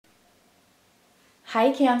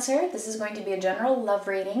Hi Cancer, this is going to be a general love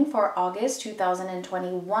reading for August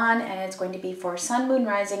 2021 and it's going to be for Sun, Moon,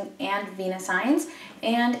 Rising, and Venus signs,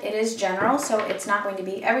 and it is general, so it's not going to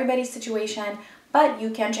be everybody's situation, but you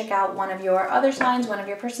can check out one of your other signs, one of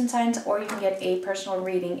your person signs, or you can get a personal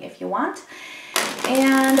reading if you want.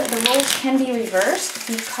 And the roles can be reversed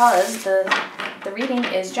because the reading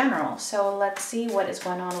is general. So let's see what is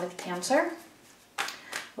going on with Cancer.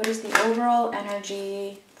 What is the overall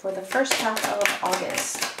energy for the first half of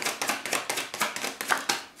August?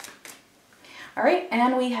 All right,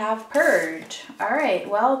 and we have Purge. All right,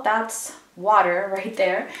 well, that's water right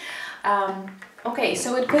there. Okay,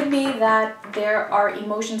 so it could be that there are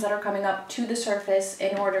emotions that are coming up to the surface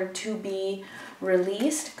in order to be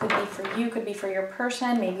released. Could be for you, could be for your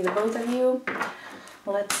person, maybe the both of you.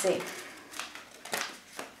 Let's see.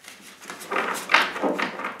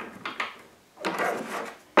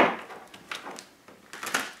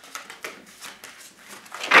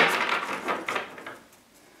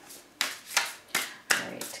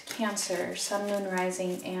 Cancer, Sun, Moon,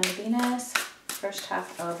 Rising, and Venus, first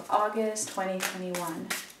half of August 2021.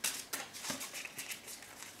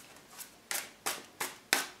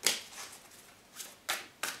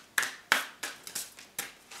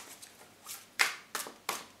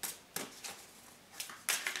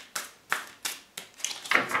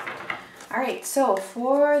 All right, so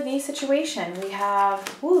for the situation, we have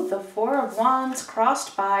the Four of Wands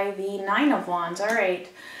crossed by the Nine of Wands. All right.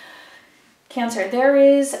 Cancer, there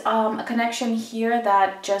is a connection here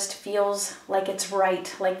that just feels like it's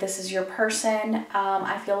right, like this is your person.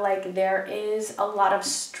 I feel like there is a lot of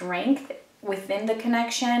strength within the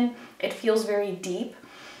connection. It feels very deep,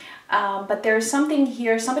 but there's something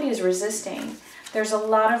here, somebody is resisting. There's a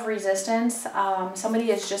lot of resistance.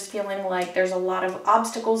 Somebody is just feeling like there's a lot of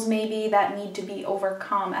obstacles maybe that need to be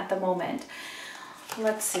overcome at the moment.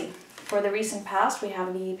 Let's see. For the recent past, we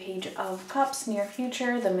have the Page of Cups, near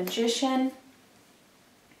future, the Magician.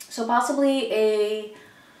 So possibly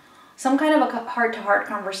some kind of a heart-to-heart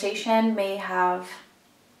conversation may have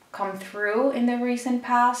come through in the recent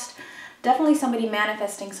past. Definitely somebody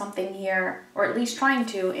manifesting something here, or at least trying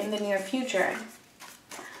to in the near future.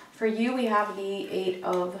 For you, we have the Eight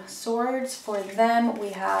of Swords. For them, we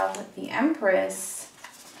have the Empress.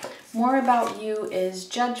 More about you is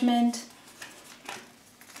Judgment.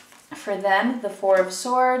 For them, the Four of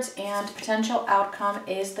Swords, and potential outcome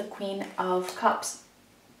is the Queen of Cups.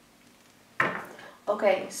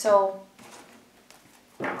 Okay, so,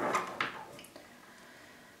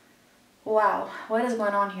 wow, what is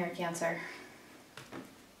going on here, Cancer?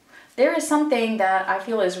 There is something that I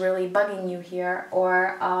feel is really bugging you here,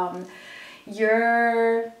 or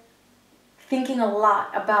you're thinking a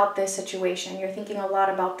lot about this situation. You're thinking a lot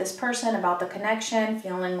about this person, about the connection,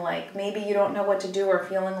 feeling like maybe you don't know what to do, or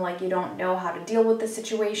feeling like you don't know how to deal with the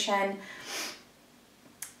situation.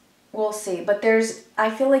 We'll see. But I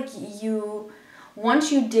feel like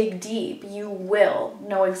once you dig deep, you will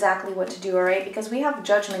know exactly what to do, all right? Because we have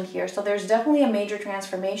Judgment here. So there's definitely a major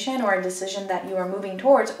transformation or a decision that you are moving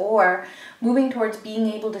towards, or moving towards being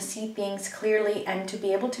able to see things clearly and to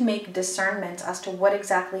be able to make discernment as to what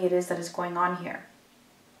exactly it is that is going on here,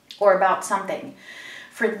 or about something.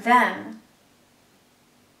 For them,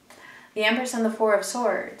 the Empress and the Four of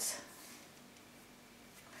Swords.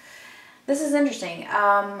 This is interesting.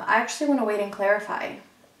 I actually want to wait and clarify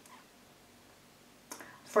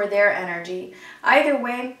for their energy. Either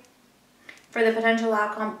way, for the potential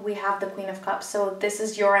outcome, we have the Queen of Cups. So this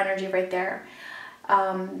is your energy right there.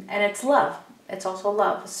 And it's love. It's also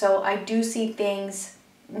love. So I do see things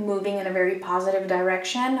moving in a very positive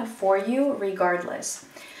direction for you regardless.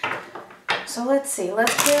 So let's see.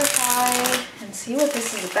 Let's clarify and see what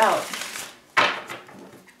this is about.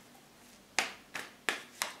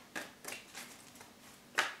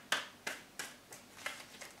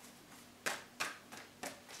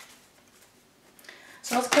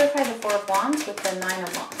 So let's clarify the Four of Wands with the Nine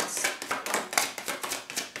of Wands.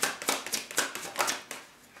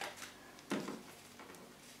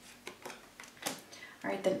 All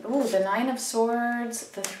right, then, the Nine of Swords,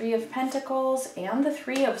 the Three of Pentacles, and the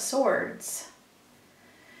Three of Swords.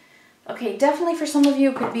 Okay, definitely for some of you,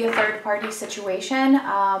 it could be a third-party situation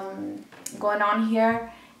going on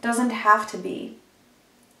here. Doesn't have to be.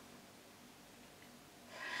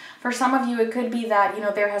 For some of you, it could be that,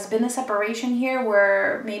 there has been a separation here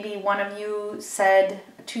where maybe one of you said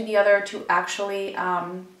to the other to actually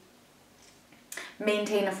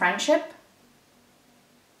maintain a friendship.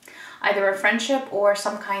 Either a friendship or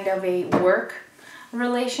some kind of a work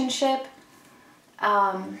relationship.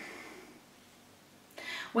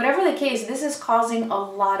 Whatever the case, this is causing a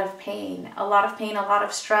lot of pain, a lot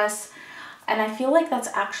of stress. And I feel like that's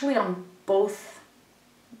actually on both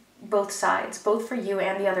sides, both for you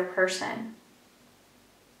and the other person.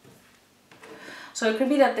 So it could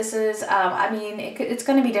be that this is, I mean, it's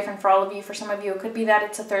going to be different for all of you. For some of you, it could be that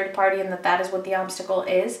it's a third party and that is what the obstacle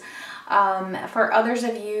is. For others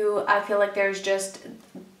of you, I feel like there's just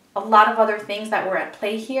a lot of other things that were at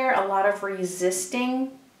play here, a lot of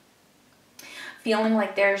resisting, feeling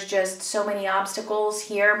like there's just so many obstacles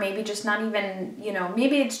here, maybe just not even, you know,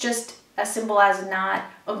 maybe it's just as simple as not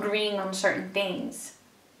agreeing on certain things.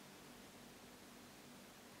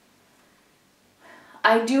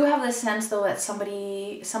 I do have the sense, though, that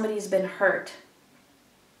somebody's been hurt,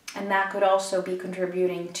 and that could also be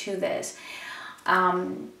contributing to this.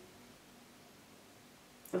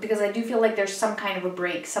 Because I do feel like there's some kind of a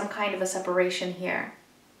break, some kind of a separation here.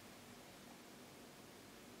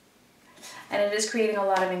 And it is creating a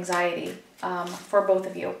lot of anxiety for both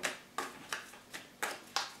of you.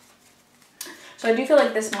 So I do feel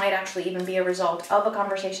like this might actually even be a result of a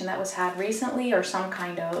conversation that was had recently, or some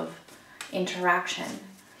kind of interaction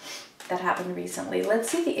that happened recently. Let's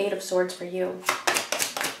see the Eight of Swords for you.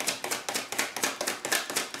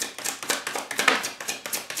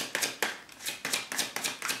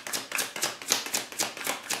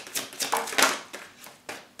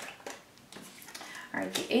 All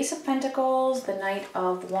right, the Ace of Pentacles, the Knight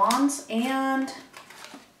of Wands, and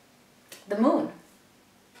the Moon.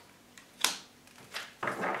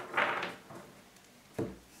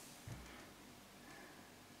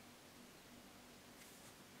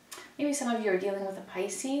 Maybe some of you are dealing with a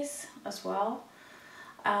Pisces as well.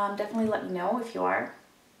 Definitely let me know if you are.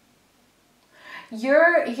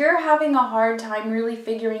 You're having a hard time really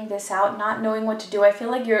figuring this out, not knowing what to do. I feel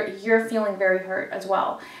like you're feeling very hurt as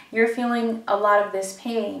well. You're feeling a lot of this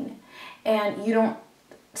pain, and you don't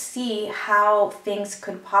see how things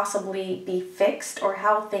could possibly be fixed, or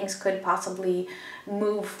how things could possibly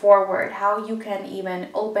move forward, how you can even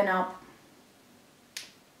open up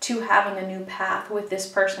to having a new path with this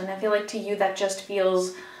person. I feel like to you that just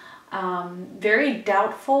feels very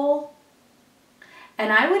doubtful.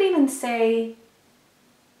 And I would even say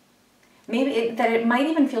maybe that it might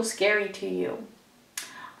even feel scary to you.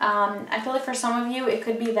 I feel like for some of you, it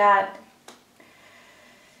could be that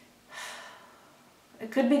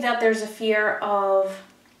there's a fear of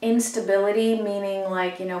instability, meaning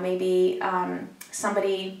like, you know, maybe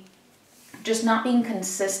somebody just not being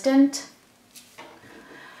consistent.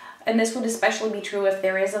 And this would especially be true if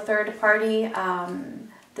there is a third party.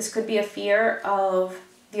 This could be a fear of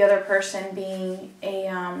the other person being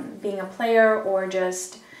a player, or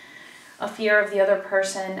just a fear of the other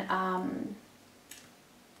person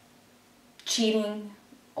cheating,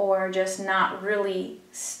 or just not really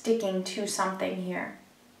sticking to something here,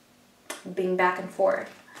 being back and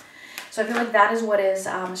forth. So I feel like that is what is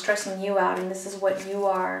stressing you out, and this is what you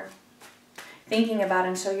are thinking about.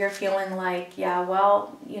 And so you're feeling like, yeah,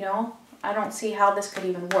 well, you know, I don't see how this could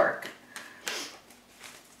even work.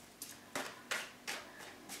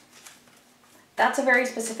 That's a very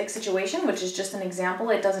specific situation, which is just an example.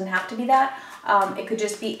 It doesn't have to be that. It could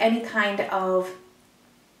just be any kind of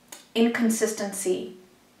inconsistency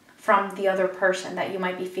from the other person that you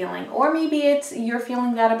might be feeling. Or maybe it's you're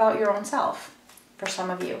feeling that about your own self for some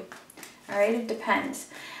of you. All right, it depends.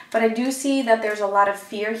 But I do see that there's a lot of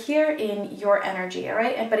fear here in your energy, all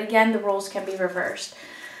right? But again, the roles can be reversed.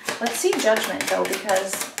 Let's see Judgment, though,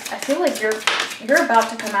 because I feel like you're about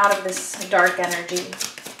to come out of this dark energy.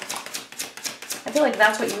 I feel like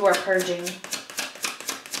that's what you are purging.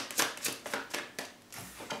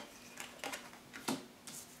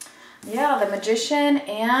 Yeah, the Magician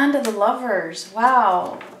and the Lovers.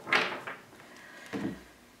 Wow.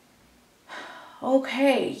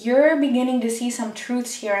 Okay, you're beginning to see some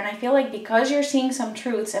truths here, and I feel like because you're seeing some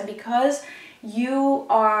truths, and because you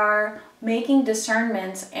are making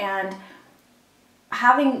discernments and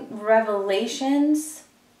having revelations,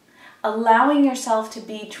 allowing yourself to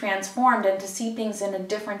be transformed and to see things in a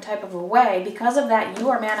different type of a way, because of that, you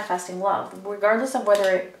are manifesting love, regardless of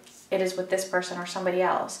whether it is with this person or somebody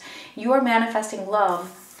else. You are manifesting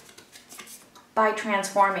love by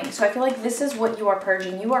transforming. So I feel like this is what you are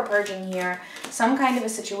purging. You are purging here some kind of a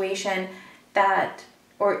situation that,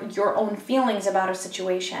 or your own feelings about a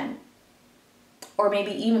situation, or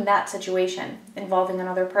maybe even that situation involving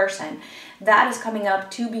another person. That is coming up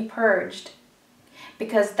to be purged,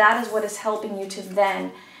 because that is what is helping you to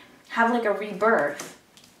then have like a rebirth,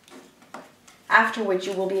 after which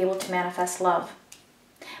you will be able to manifest love.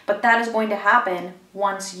 But that is going to happen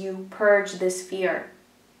once you purge this fear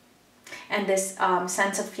and this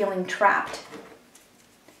sense of feeling trapped.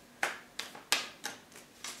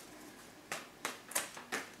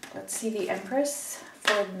 Let's see the Empress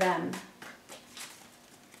for them.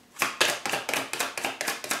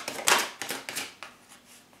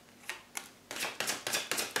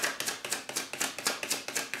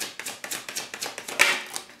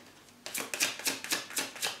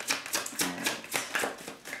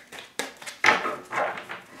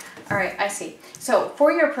 All right, I see. So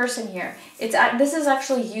for your person here, this is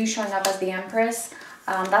actually you showing up as the Empress.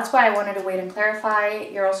 That's why I wanted to wait and clarify.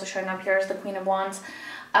 You're also showing up here as the Queen of Wands.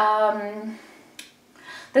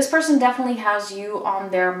 This person definitely has you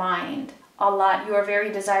on their mind a lot. You are very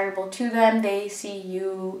desirable to them. They see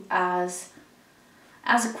you as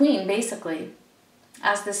a queen, basically,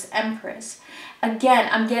 as this Empress. Again,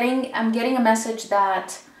 I'm getting a message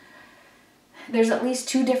that there's at least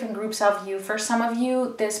two different groups of you. For some of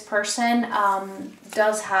you, this person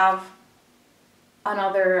does have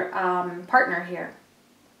another partner here.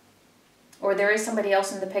 Or there is somebody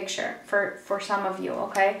else in the picture for some of you,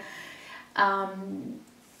 okay? And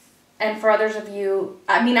for others of you,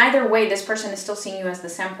 I mean, either way, this person is still seeing you as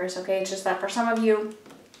the Empress, okay? It's just that for some of you,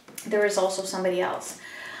 there is also somebody else.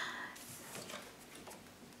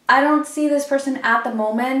 I don't see this person at the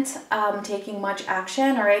moment taking much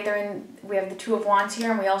action, all right? We have the Two of Wands here,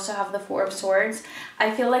 and we also have the Four of Swords. I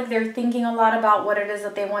feel like they're thinking a lot about what it is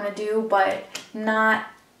that they want to do, but not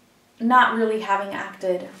really having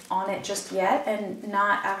acted on it just yet, and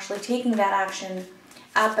not actually taking that action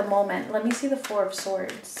at the moment. Let me see the Four of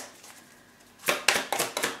Swords.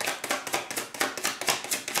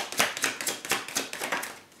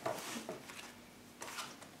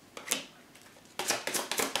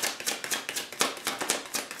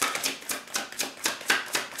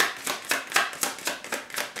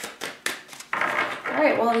 All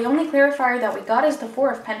right, well, the only clarifier that we got is the Four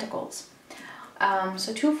of Pentacles.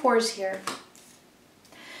 So 2 4s here.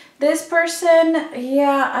 This person,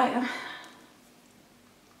 yeah,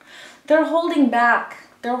 they're holding back.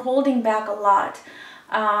 They're holding back a lot.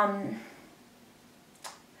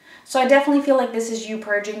 So I definitely feel like this is you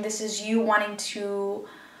purging. This is you wanting to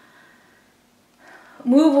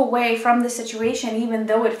move away from the situation, even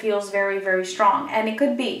though it feels very, very strong. And it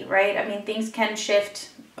could be, right? I mean, things can shift,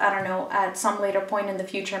 I don't know, at some later point in the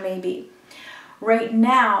future, maybe. Right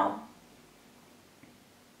now,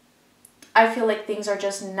 I feel like things are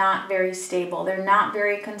just not very stable. They're not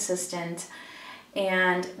very consistent.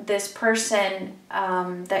 And this person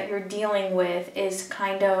that you're dealing with is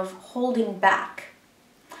kind of holding back.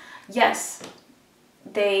 Yes,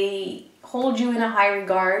 they hold you in a high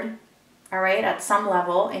regard, all right, at some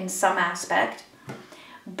level, in some aspect,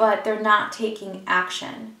 but they're not taking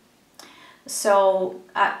action. So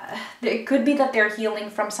it could be that they're healing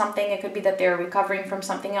from something. It could be that they're recovering from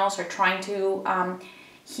something else, or trying to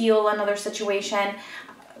heal another situation.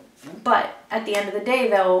 But at the end of the day,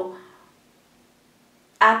 though,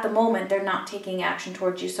 at the moment, they're not taking action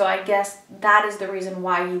towards you. So I guess that is the reason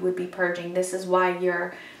why you would be purging. This is why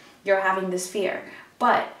you're having this fear.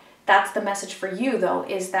 But that's the message for you, though,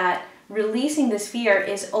 is that releasing this fear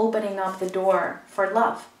is opening up the door for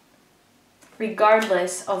love,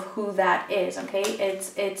 regardless of who that is, okay?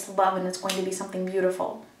 It's love, and it's going to be something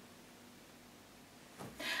beautiful.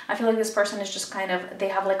 I feel like this person is just kind of, they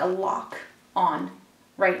have like a lock on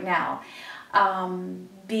right now,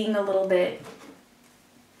 being a little bit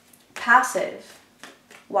passive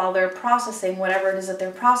while they're processing whatever it is that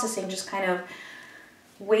they're processing, just kind of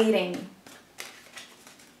waiting.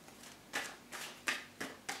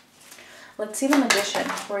 Let's see the Magician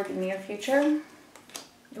for the near future.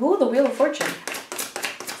 Ooh, the Wheel of Fortune.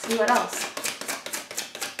 Let's see what else.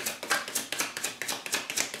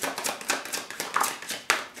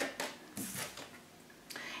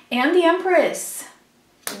 And the Empress.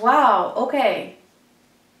 Wow, okay.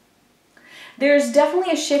 There's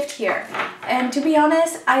definitely a shift here. And to be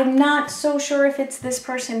honest, I'm not so sure if it's this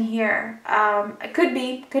person here. It could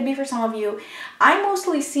be for some of you. I'm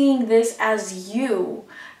mostly seeing this as you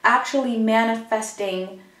actually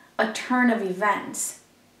manifesting a turn of events.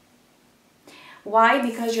 Why?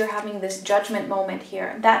 Because you're having this judgment moment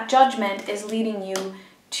here. That judgment is leading you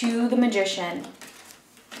to the Magician,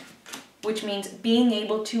 which means being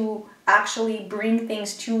able to actually bring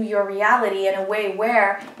things to your reality in a way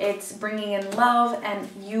where it's bringing in love, and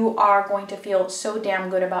you are going to feel so damn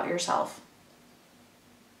good about yourself.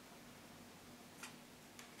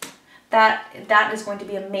 That is going to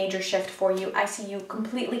be a major shift for you. I see you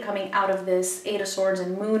completely coming out of this Eight of Swords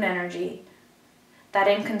and Moon energy, that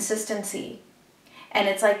inconsistency. And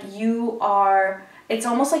it's like it's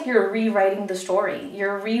almost like you're rewriting the story.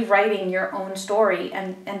 You're rewriting your own story,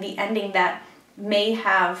 and the ending that may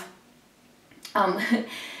have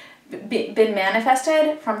been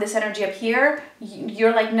manifested from this energy up here,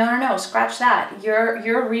 you're like, no, no, no, scratch that.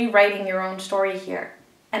 You're rewriting your own story here.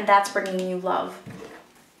 And that's bringing you love.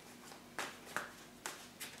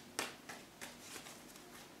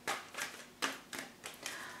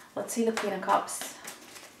 Let's see the Queen of Cups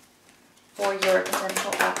for your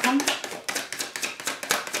potential outcome.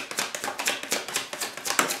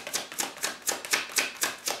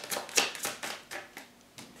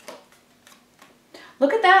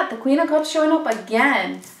 Look at that, the Queen of Cups showing up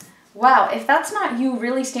again. Wow, if that's not you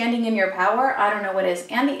really standing in your power, I don't know what is.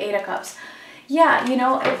 And the Eight of Cups. Yeah, you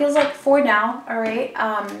know, it feels like for now, all right,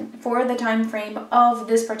 for the time frame of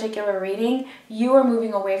this particular reading, you are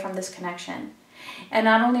moving away from this connection. And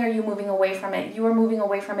not only are you moving away from it, you are moving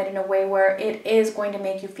away from it in a way where it is going to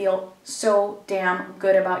make you feel so damn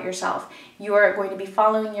good about yourself. You are going to be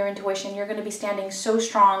following your intuition. You're going to be standing so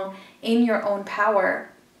strong in your own power,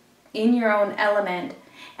 in your own element,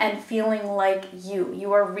 and feeling like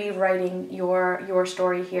you are rewriting your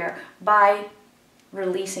story here by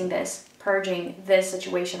releasing this, purging this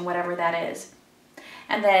situation, whatever that is.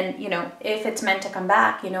 And then, you know, if it's meant to come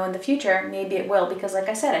back, you know, in the future, maybe it will, because like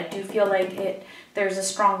I said, I do feel like there's a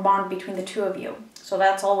strong bond between the two of you. So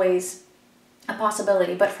that's always a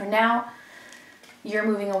possibility. But for now, you're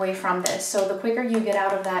moving away from this. So the quicker you get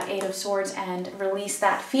out of that Eight of Swords and release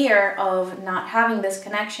that fear of not having this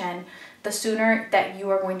connection, the sooner that you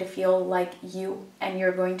are going to feel like you, and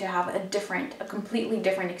you're going to have a completely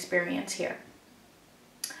different experience here.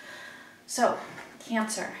 So,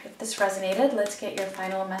 Cancer, if this resonated, let's get your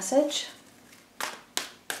final message.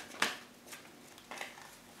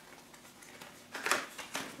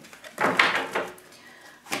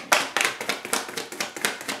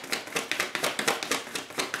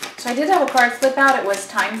 So I did have a card flip out. It was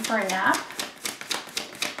time for a nap.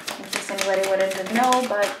 In case anybody didn't know,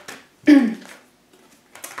 but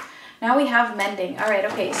now we have mending. All right,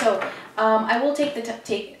 okay, so I will take the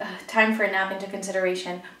time for a nap into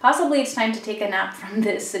consideration. Possibly it's time to take a nap from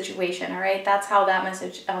this situation, all right? That's how that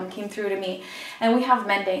message came through to me. And we have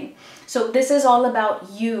mending. So this is all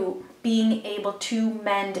about you being able to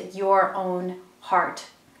mend your own heart,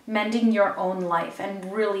 mending your own life,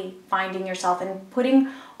 and really finding yourself and putting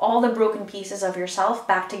all the broken pieces of yourself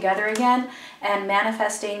back together again, and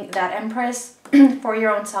manifesting that Empress for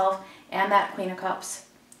your own self and that Queen of Cups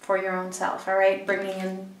for your own self, all right? Bringing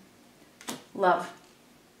in love.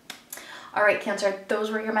 All right, Cancer, those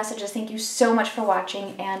were your messages. Thank you so much for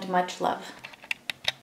watching, and much love.